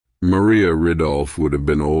Maria Ridulph would have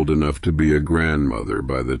been old enough to be a grandmother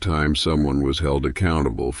by the time someone was held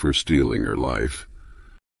accountable for stealing her life.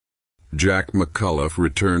 Jack McCullough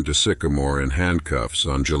returned to Sycamore in handcuffs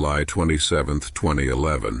on July 27,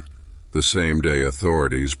 2011, the same day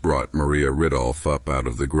authorities brought Maria Ridulph up out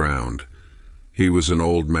of the ground. He was an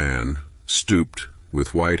old man, stooped,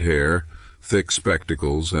 with white hair, thick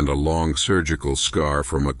spectacles, and a long surgical scar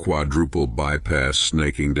from a quadruple bypass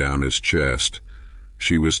snaking down his chest.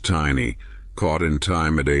 She was tiny, caught in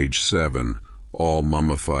time at age 7, all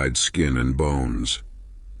mummified skin and bones.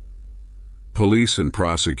 Police and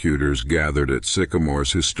prosecutors gathered at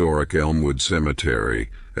Sycamore's historic Elmwood Cemetery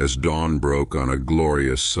as dawn broke on a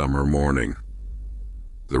glorious summer morning.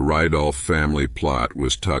 The Ridulph family plot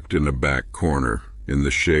was tucked in a back corner, in the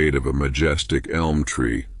shade of a majestic elm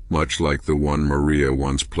tree, much like the one Maria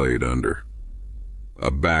once played under. A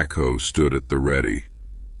backhoe stood at the ready.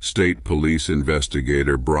 State Police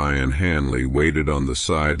investigator Brian Hanley waited on the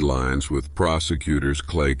sidelines with prosecutors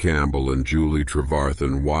Clay Campbell and Julie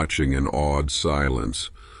Trevarthen watching in awed silence.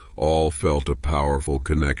 All felt a powerful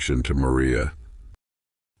connection to Maria.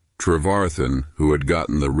 Trevarthen, who had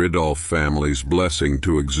gotten the Ridulph family's blessing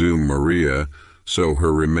to exhume Maria so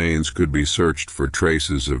her remains could be searched for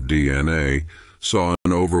traces of DNA, saw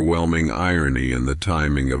an overwhelming irony in the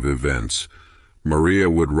timing of events. Maria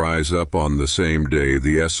would rise up on the same day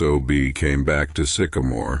the SOB came back to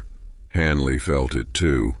Sycamore. Hanley felt it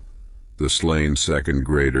too. The slain second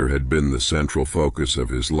grader had been the central focus of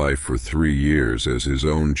his life for 3 years as his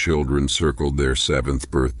own children circled their 7th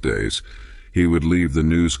birthdays. He would leave the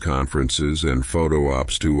news conferences and photo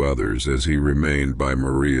ops to others as he remained by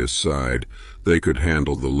Maria's side. They could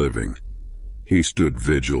handle the living. He stood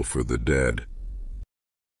vigil for the dead.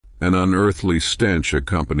 An unearthly stench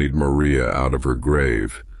accompanied Maria out of her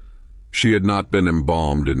grave. She had not been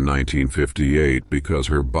embalmed in 1958 because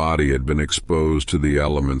her body had been exposed to the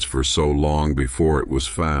elements for so long before it was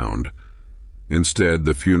found. Instead,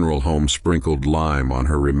 the funeral home sprinkled lime on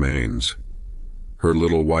her remains. Her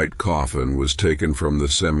little white coffin was taken from the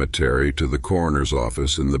cemetery to the coroner's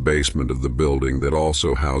office in the basement of the building that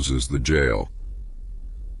also houses the jail.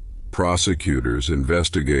 Prosecutors,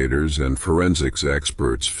 investigators, and forensics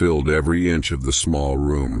experts filled every inch of the small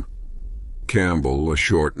room. Campbell, a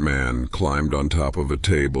short man, climbed on top of a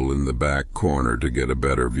table in the back corner to get a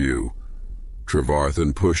better view.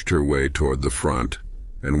 Trevarthen pushed her way toward the front,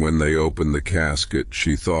 and when they opened the casket,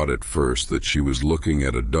 she thought at first that she was looking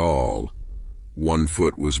at a doll. One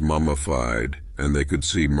foot was mummified, and they could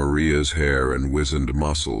see Maria's hair and wizened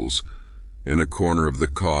muscles. In a corner of the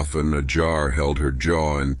coffin, a jar held her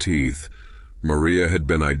jaw and teeth. Maria had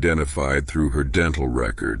been identified through her dental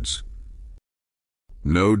records.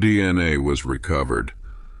 No DNA was recovered,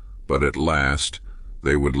 but at last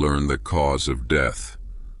they would learn the cause of death,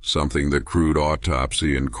 something the crude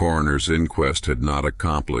autopsy and coroner's inquest had not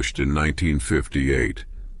accomplished in 1958.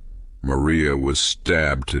 Maria was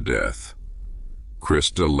stabbed to death.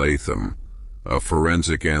 Krista Latham, a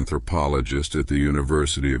forensic anthropologist at the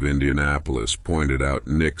University of Indianapolis, pointed out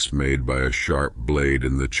nicks made by a sharp blade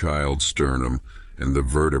in the child's sternum and the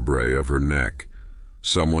vertebrae of her neck.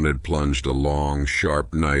 Someone had plunged a long,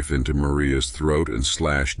 sharp knife into Maria's throat and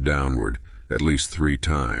slashed downward, at least 3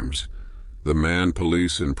 times. The man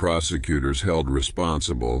police and prosecutors held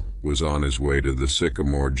responsible was on his way to the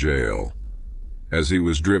Sycamore jail. As he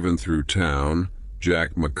was driven through town,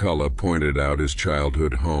 Jack McCullough pointed out his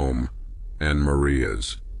childhood home and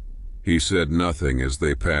Maria's. He said nothing as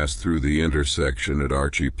they passed through the intersection at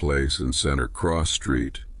Archie Place and Center Cross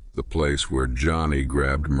Street, the place where Johnny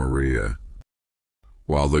grabbed Maria.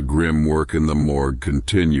 While the grim work in the morgue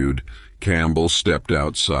continued, Campbell stepped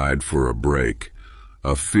outside for a break.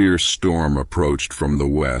 A fierce storm approached from the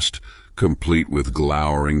west, complete with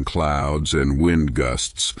glowering clouds and wind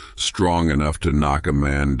gusts strong enough to knock a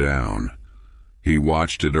man down. He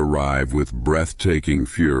watched it arrive with breathtaking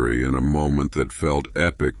fury in a moment that felt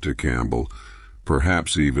epic to Campbell,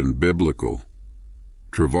 perhaps even biblical.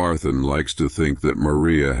 Trevarthen likes to think that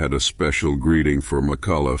Maria had a special greeting for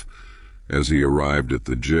McCullough as he arrived at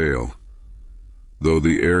the jail. Though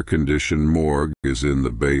the air-conditioned morgue is in the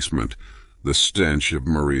basement, the stench of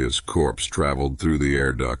Maria's corpse traveled through the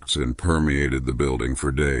air ducts and permeated the building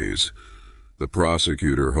for days. The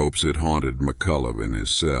prosecutor hopes it haunted McCullough in his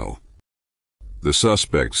cell. The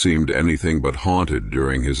suspect seemed anything but haunted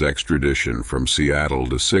during his extradition from Seattle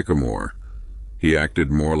to Sycamore. He acted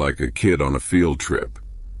more like a kid on a field trip.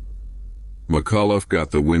 McCullough got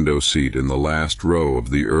the window seat in the last row of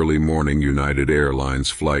the early morning United Airlines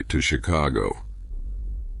flight to Chicago.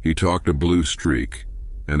 He talked a blue streak,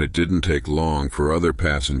 and it didn't take long for other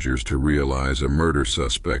passengers to realize a murder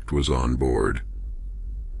suspect was on board.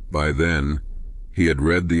 By then, he had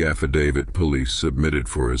read the affidavit police submitted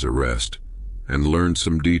for his arrest and learned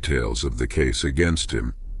some details of the case against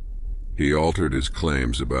him. He altered his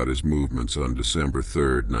claims about his movements on December 3,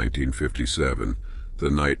 1957, the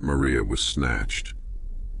night Maria was snatched.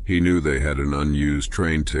 He knew they had an unused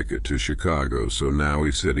train ticket to Chicago, so now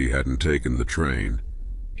he said he hadn't taken the train.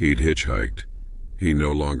 He'd hitchhiked. He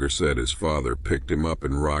no longer said his father picked him up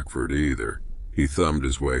in Rockford either. He thumbed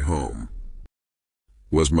his way home.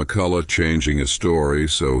 Was McCullough changing his story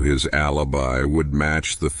so his alibi would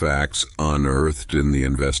match the facts unearthed in the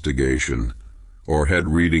investigation? Or had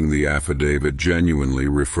reading the affidavit genuinely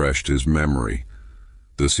refreshed his memory?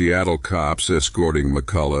 The Seattle cops escorting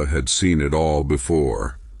McCullough had seen it all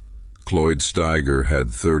before. Cloyd Steiger had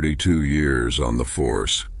 32 years on the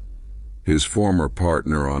force. His former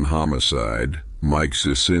partner on homicide, Mike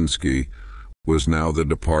Sisinski, was now the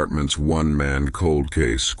department's one-man cold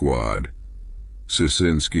case squad.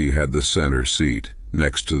 Sisinski had the center seat,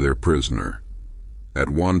 next to their prisoner. At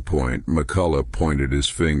one point, McCullough pointed his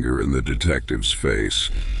finger in the detective's face.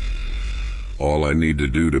 "All I need to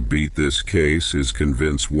do to beat this case is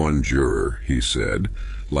convince one juror," he said,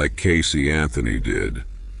 "like Casey Anthony did.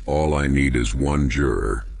 All I need is one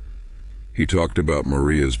juror." He talked about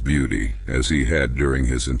Maria's beauty, as he had during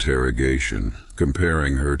his interrogation,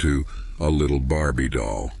 comparing her to a little Barbie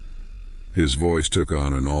doll. His voice took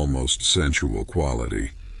on an almost sensual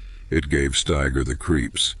quality. It gave Steiger the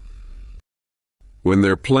creeps. When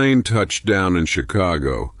their plane touched down in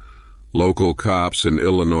Chicago, local cops and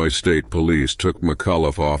Illinois State Police took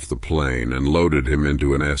McCullough off the plane and loaded him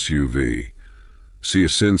into an SUV.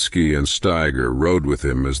 Sisinski and Steiger rode with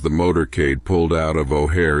him as the motorcade pulled out of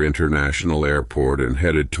O'Hare International Airport and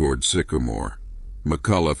headed toward Sycamore.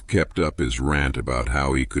 McCullough kept up his rant about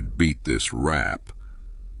how he could beat this rap.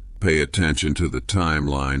 "Pay attention to the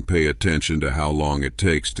timeline, pay attention to how long it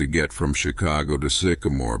takes to get from Chicago to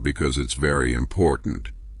Sycamore because it's very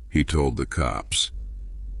important," he told the cops.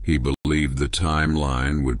 He believed the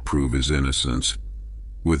timeline would prove his innocence.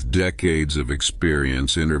 With decades of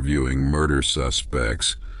experience interviewing murder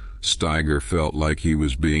suspects, Steiger felt like he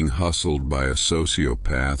was being hustled by a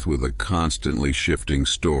sociopath with a constantly shifting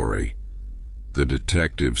story. The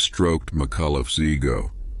detective stroked McCullough's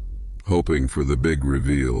ego, hoping for the big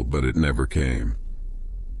reveal, but it never came.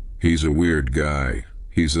 "He's a weird guy.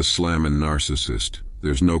 He's a slammin' narcissist.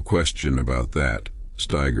 There's no question about that,"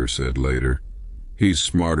 Steiger said later. "He's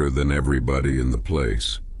smarter than everybody in the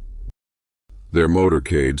place." Their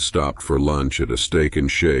motorcade stopped for lunch at a Steak and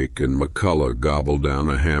Shake, and McCullough gobbled down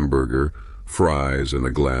a hamburger, fries, and a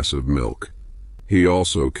glass of milk. He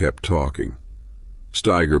also kept talking.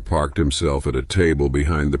 Steiger parked himself at a table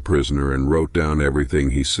behind the prisoner and wrote down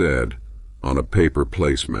everything he said on a paper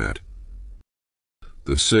placemat.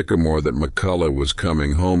 The Sycamore that McCullough was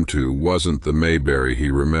coming home to wasn't the Mayberry he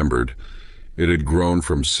remembered. It had grown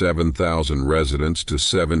from 7,000 residents to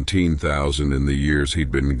 17,000 in the years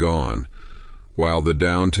he'd been gone. While the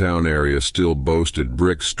downtown area still boasted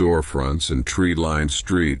brick storefronts and tree-lined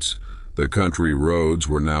streets, the country roads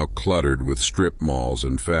were now cluttered with strip malls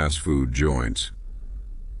and fast food joints.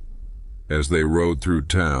 As they rode through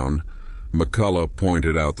town, McCullough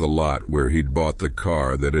pointed out the lot where he'd bought the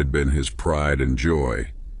car that had been his pride and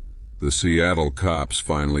joy. The Seattle cops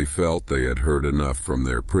finally felt they had heard enough from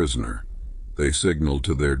their prisoner. They signaled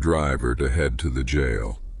to their driver to head to the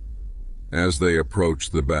jail. As they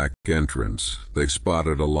approached the back entrance, they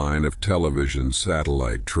spotted a line of television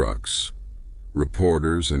satellite trucks.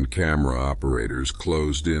 Reporters and camera operators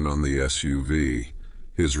closed in on the SUV.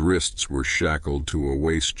 His wrists were shackled to a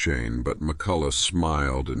waist chain, but McCullough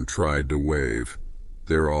smiled and tried to wave.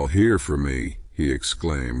 "They're all here for me," he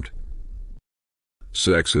exclaimed.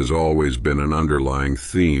 Sex has always been an underlying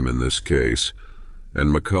theme in this case,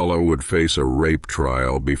 and McCullough would face a rape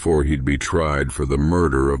trial before he'd be tried for the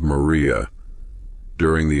murder of Maria.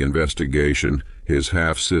 During the investigation, his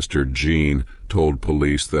half-sister Jean told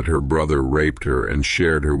police that her brother raped her and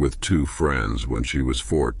shared her with two friends when she was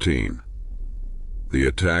 14. The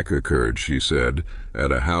attack occurred, she said,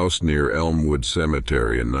 at a house near Elmwood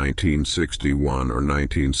Cemetery in 1961 or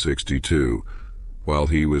 1962, while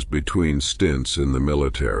he was between stints in the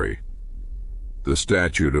military. The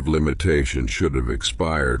statute of limitation should have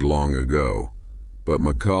expired long ago, but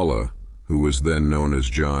McCullough, who was then known as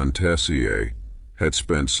John Tessier, had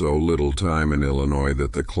spent so little time in Illinois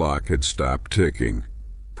that the clock had stopped ticking.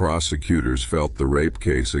 Prosecutors felt the rape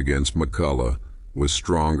case against McCullough was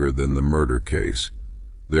stronger than the murder case.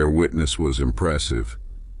 Their witness was impressive.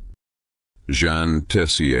 Jean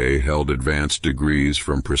Tessier held advanced degrees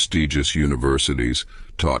from prestigious universities,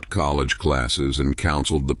 taught college classes, and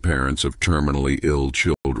counseled the parents of terminally ill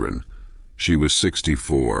children. She was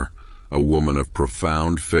 64, a woman of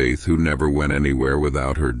profound faith who never went anywhere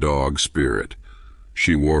without her dog Spirit.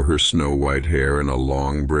 She wore her snow-white hair in a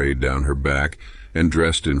long braid down her back and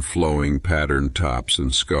dressed in flowing patterned tops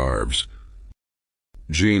and scarves.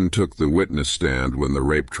 Jean took the witness stand when the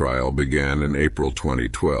rape trial began in April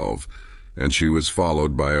 2012, and she was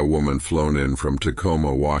followed by a woman flown in from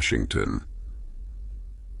Tacoma, Washington.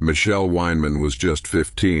 Michelle Weinman was just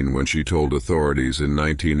 15 when she told authorities in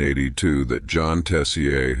 1982 that John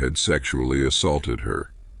Tessier had sexually assaulted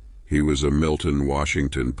her. He was a Milton,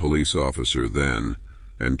 Washington police officer then,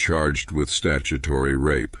 and charged with statutory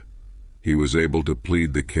rape. He was able to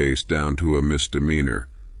plead the case down to a misdemeanor,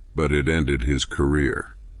 but it ended his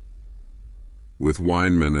career. With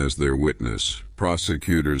Weinman as their witness,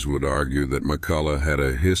 prosecutors would argue that McCullough had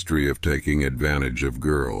a history of taking advantage of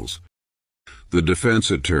girls. The defense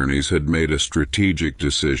attorneys had made a strategic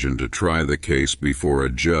decision to try the case before a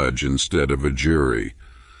judge instead of a jury.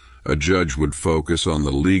 A judge would focus on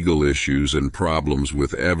the legal issues and problems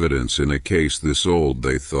with evidence in a case this old,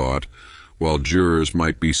 they thought, while jurors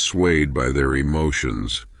might be swayed by their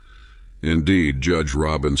emotions. Indeed, Judge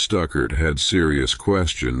Robin Stuckert had serious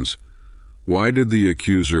questions. Why did the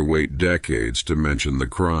accuser wait decades to mention the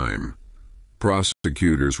crime?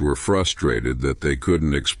 Prosecutors were frustrated that they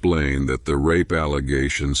couldn't explain that the rape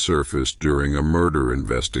allegation surfaced during a murder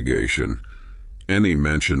investigation. Any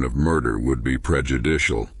mention of murder would be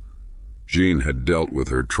prejudicial. Jean had dealt with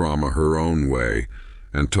her trauma her own way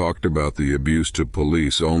and talked about the abuse to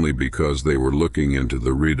police only because they were looking into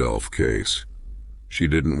the Ridulph case. She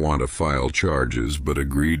didn't want to file charges but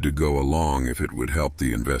agreed to go along if it would help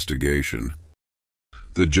the investigation.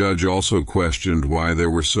 The judge also questioned why there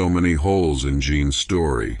were so many holes in Jean's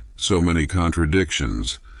story, so many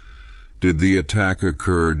contradictions. Did the attack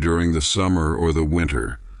occur during the summer or the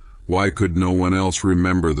winter? Why could no one else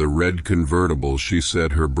remember the red convertible she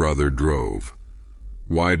said her brother drove?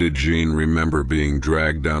 Why did Jean remember being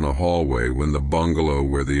dragged down a hallway when the bungalow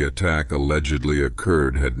where the attack allegedly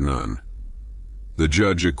occurred had none? The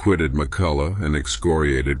judge acquitted McCullough and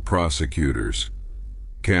excoriated prosecutors.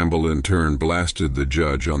 Campbell in turn blasted the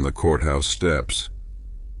judge on the courthouse steps.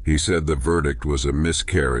 He said the verdict was a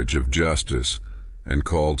miscarriage of justice and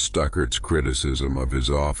called Stuckert's criticism of his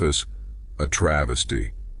office a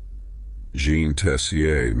travesty. Jean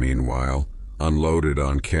Tessier, meanwhile, unloaded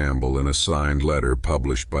on Campbell in a signed letter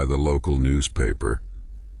published by the local newspaper.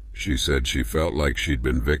 She said she felt like she'd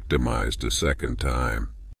been victimized a second time.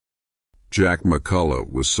 Jack McCullough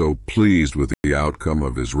was so pleased with the outcome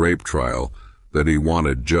of his rape trial that he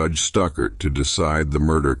wanted Judge Stuckert to decide the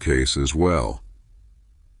murder case as well.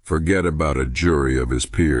 Forget about a jury of his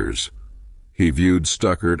peers. He viewed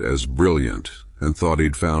Stuckert as brilliant and thought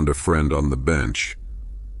he'd found a friend on the bench.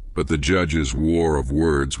 But the judge's war of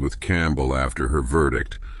words with Campbell after her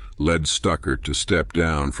verdict led Stuckert to step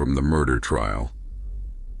down from the murder trial.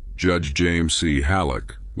 Judge James C.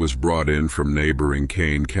 Halleck was brought in from neighboring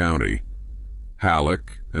Kane County.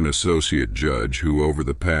 Halleck, an associate judge who over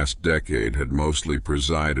the past decade had mostly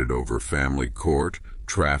presided over family court,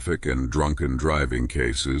 traffic, and drunken driving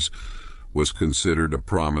cases, was considered a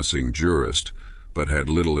promising jurist, but had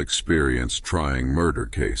little experience trying murder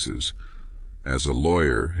cases. As a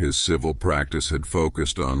lawyer, his civil practice had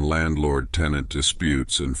focused on landlord-tenant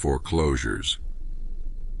disputes and foreclosures.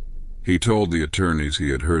 He told the attorneys he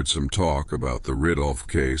had heard some talk about the Ridulph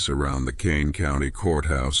case around the Kane County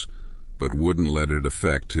courthouse, but wouldn't let it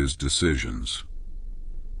affect his decisions.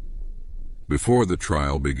 Before the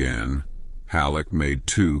trial began, Halleck made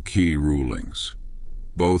two key rulings.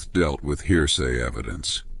 Both dealt with hearsay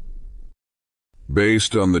evidence.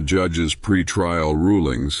 Based on the judge's pre-trial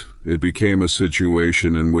rulings, it became a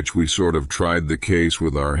situation in which we sort of tried the case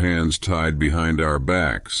with our hands tied behind our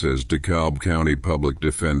back, says DeKalb County Public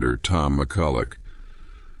Defender Tom McCulloch.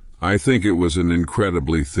 I think it was an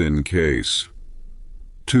incredibly thin case.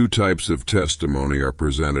 Two types of testimony are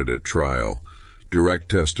presented at trial. Direct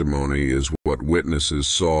testimony is what witnesses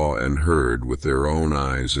saw and heard with their own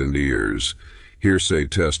eyes and ears. Hearsay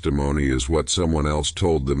testimony is what someone else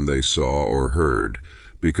told them they saw or heard.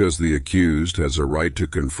 Because the accused has a right to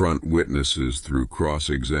confront witnesses through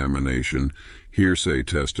cross-examination, hearsay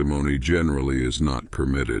testimony generally is not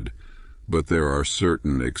permitted. But there are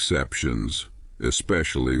certain exceptions,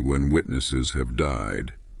 especially when witnesses have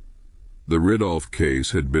died. The Ridulph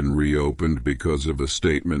case had been reopened because of a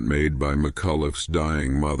statement made by McCullough's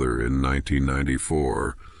dying mother in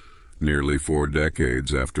 1994. Nearly 4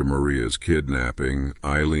 decades after Maria's kidnapping,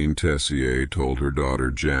 Eileen Tessier told her daughter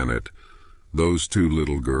Janet, "Those 2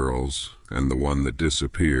 little girls, and the one that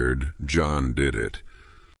disappeared, John did it."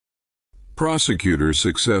 Prosecutors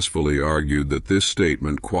successfully argued that this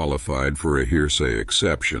statement qualified for a hearsay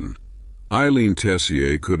exception. Eileen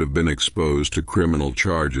Tessier could have been exposed to criminal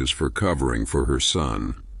charges for covering for her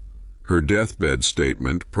son. Her deathbed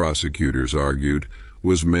statement, prosecutors argued,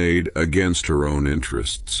 was made against her own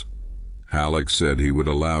interests. Halleck said he would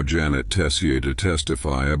allow Janet Tessier to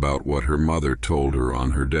testify about what her mother told her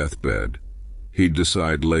on her deathbed. He'd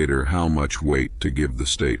decide later how much weight to give the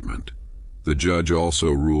statement. The judge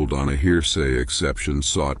also ruled on a hearsay exception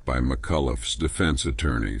sought by McCullough's defense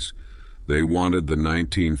attorneys. They wanted the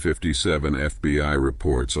 1957 FBI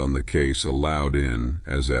reports on the case allowed in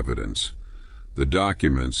as evidence. The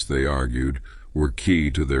documents, they argued, were key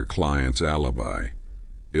to their client's alibi.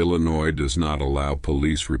 Illinois does not allow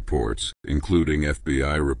police reports, including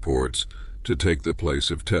FBI reports, to take the place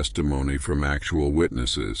of testimony from actual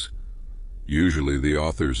witnesses. Usually the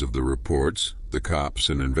authors of the reports, the cops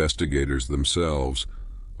and investigators themselves,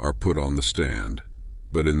 are put on the stand.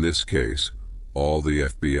 But in this case, all the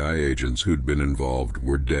FBI agents who'd been involved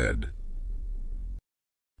were dead.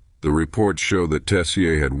 The reports show that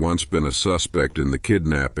Tessier had once been a suspect in the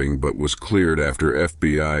kidnapping but was cleared after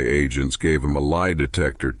FBI agents gave him a lie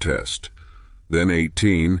detector test. Then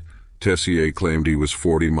 18, Tessier claimed he was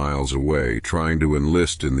 40 miles away, trying to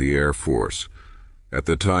enlist in the Air Force. At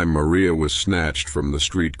the time Maria was snatched from the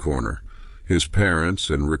street corner, his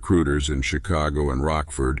parents and recruiters in Chicago and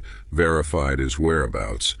Rockford verified his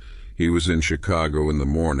whereabouts. He was in Chicago in the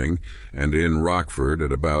morning, and in Rockford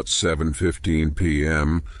at about 7:15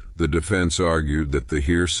 p.m., the defense argued that the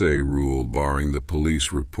hearsay rule barring the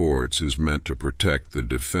police reports is meant to protect the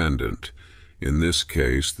defendant. In this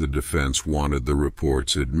case, the defense wanted the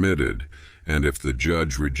reports admitted, and if the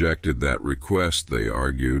judge rejected that request, they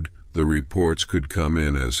argued, the reports could come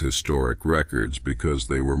in as historic records because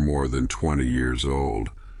they were more than 20 years old.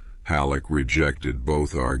 Halleck rejected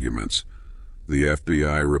both arguments. The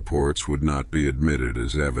FBI reports would not be admitted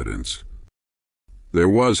as evidence. There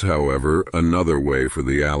was, however, another way for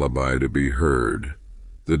the alibi to be heard.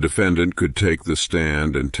 The defendant could take the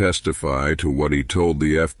stand and testify to what he told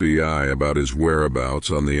the FBI about his whereabouts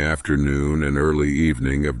on the afternoon and early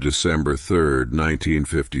evening of December 3,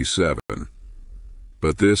 1957.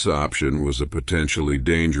 But this option was a potentially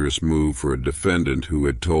dangerous move for a defendant who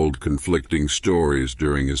had told conflicting stories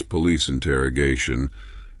during his police interrogation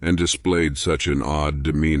and displayed such an odd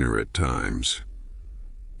demeanor at times.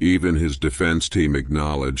 Even his defense team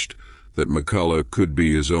acknowledged that McCullough could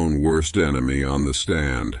be his own worst enemy on the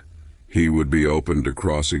stand. He would be open to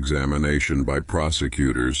cross-examination by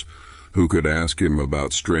prosecutors who could ask him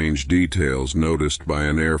about strange details noticed by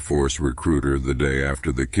an Air Force recruiter the day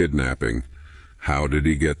after the kidnapping. How did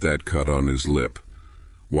he get that cut on his lip?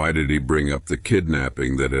 Why did he bring up the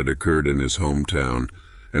kidnapping that had occurred in his hometown?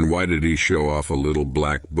 And why did he show off a little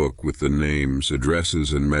black book with the names,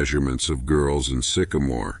 addresses, and measurements of girls in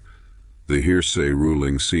Sycamore? The hearsay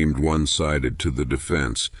ruling seemed one-sided to the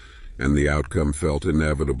defense, and the outcome felt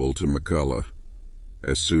inevitable to McCullough.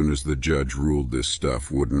 As soon as the judge ruled this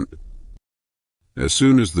stuff wouldn't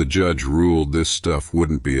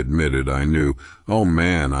be admitted, I knew, oh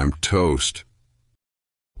man, I'm toast.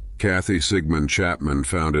 Kathy Sigmund Chapman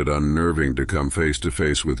found it unnerving to come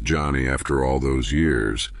face-to-face with Johnny after all those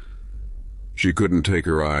years. She couldn't take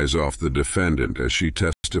her eyes off the defendant as she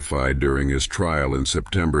testified during his trial in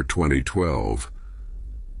September 2012.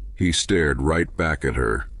 He stared right back at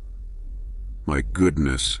her. "My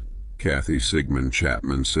goodness," Kathy Sigmund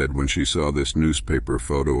Chapman said when she saw this newspaper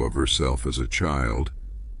photo of herself as a child.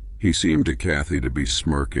 He seemed to Kathy to be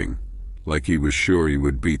smirking, like he was sure he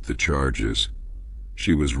would beat the charges.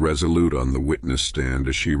 She was resolute on the witness stand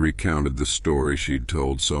as she recounted the story she'd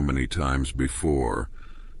told so many times before,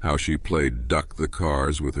 how she played duck the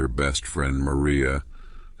cars with her best friend Maria,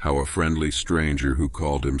 how a friendly stranger who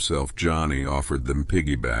called himself Johnny offered them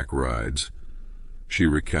piggyback rides. She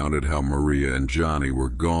recounted how Maria and Johnny were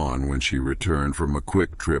gone when she returned from a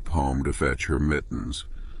quick trip home to fetch her mittens.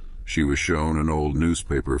 She was shown an old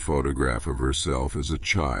newspaper photograph of herself as a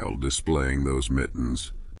child displaying those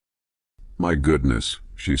mittens. "My goodness,"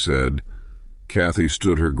 she said. Kathy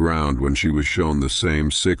stood her ground when she was shown the same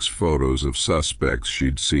 6 photos of suspects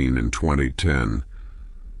she'd seen in 2010.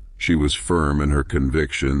 She was firm in her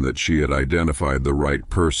conviction that she had identified the right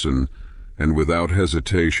person, and without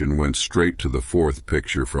hesitation went straight to the 4th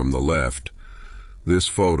picture from the left. "This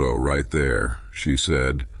photo right there," she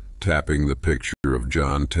said, tapping the picture of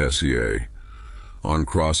John Tessier. On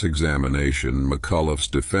cross-examination, McCullough's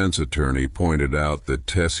defense attorney pointed out that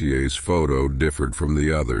Tessier's photo differed from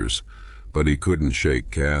the others, but he couldn't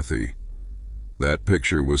shake Kathy. "That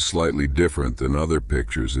picture was slightly different than other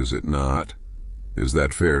pictures, is it not? Is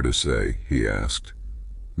that fair to say?" he asked.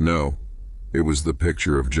 "No, it was the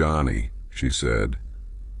picture of Johnny," she said.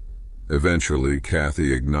 Eventually,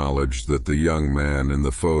 Kathy acknowledged that the young man in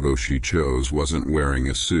the photo she chose wasn't wearing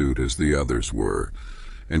a suit as the others were,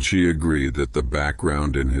 and she agreed that the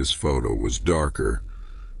background in his photo was darker.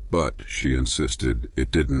 But, she insisted,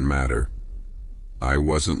 it didn't matter. "I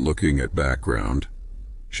wasn't looking at background."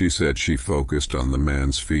 She said she focused on the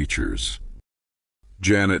man's features.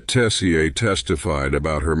 Janet Tessier testified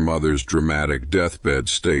about her mother's dramatic deathbed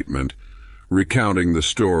statement, recounting the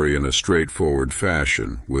story in a straightforward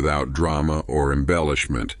fashion, without drama or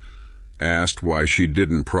embellishment. Asked why she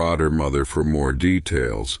didn't prod her mother for more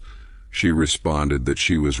details, she responded that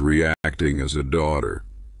she was reacting as a daughter,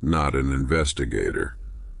 not an investigator.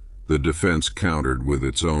 The defense countered with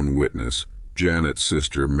its own witness, Janet's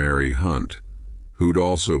sister Mary Hunt, who'd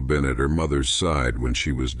also been at her mother's side when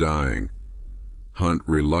she was dying. Hunt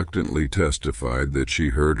reluctantly testified that she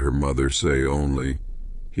heard her mother say only,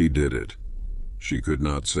 "He did it." She could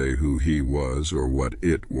not say who he was or what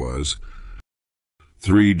it was.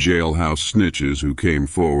 3 jailhouse snitches who came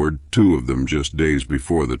forward, 2 of them just days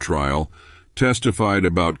before the trial, testified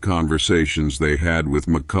about conversations they had with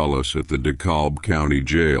McCullough at the DeKalb County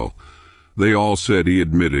Jail. They all said he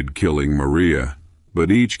admitted killing Maria, but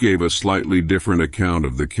each gave a slightly different account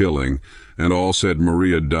of the killing, and all said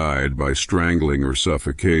Maria died by strangling or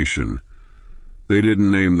suffocation. They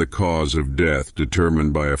didn't name the cause of death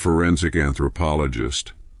determined by a forensic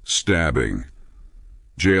anthropologist: stabbing.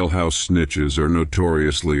 Jailhouse snitches are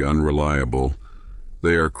notoriously unreliable.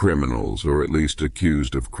 They are criminals, or at least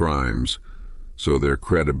accused of crimes, so their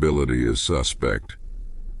credibility is suspect.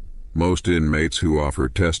 Most inmates who offer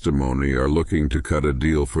testimony are looking to cut a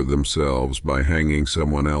deal for themselves by hanging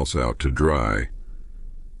someone else out to dry.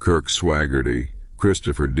 Kirk Swaggerty,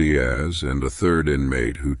 Christopher Diaz, and a third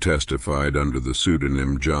inmate who testified under the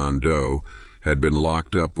pseudonym John Doe had been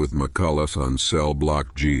locked up with McCullough on cell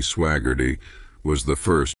block G. Swaggerty was the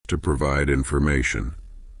first to provide information.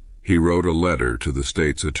 He wrote a letter to the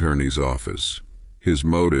state's attorney's office. His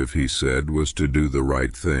motive, he said, was to do the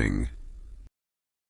right thing.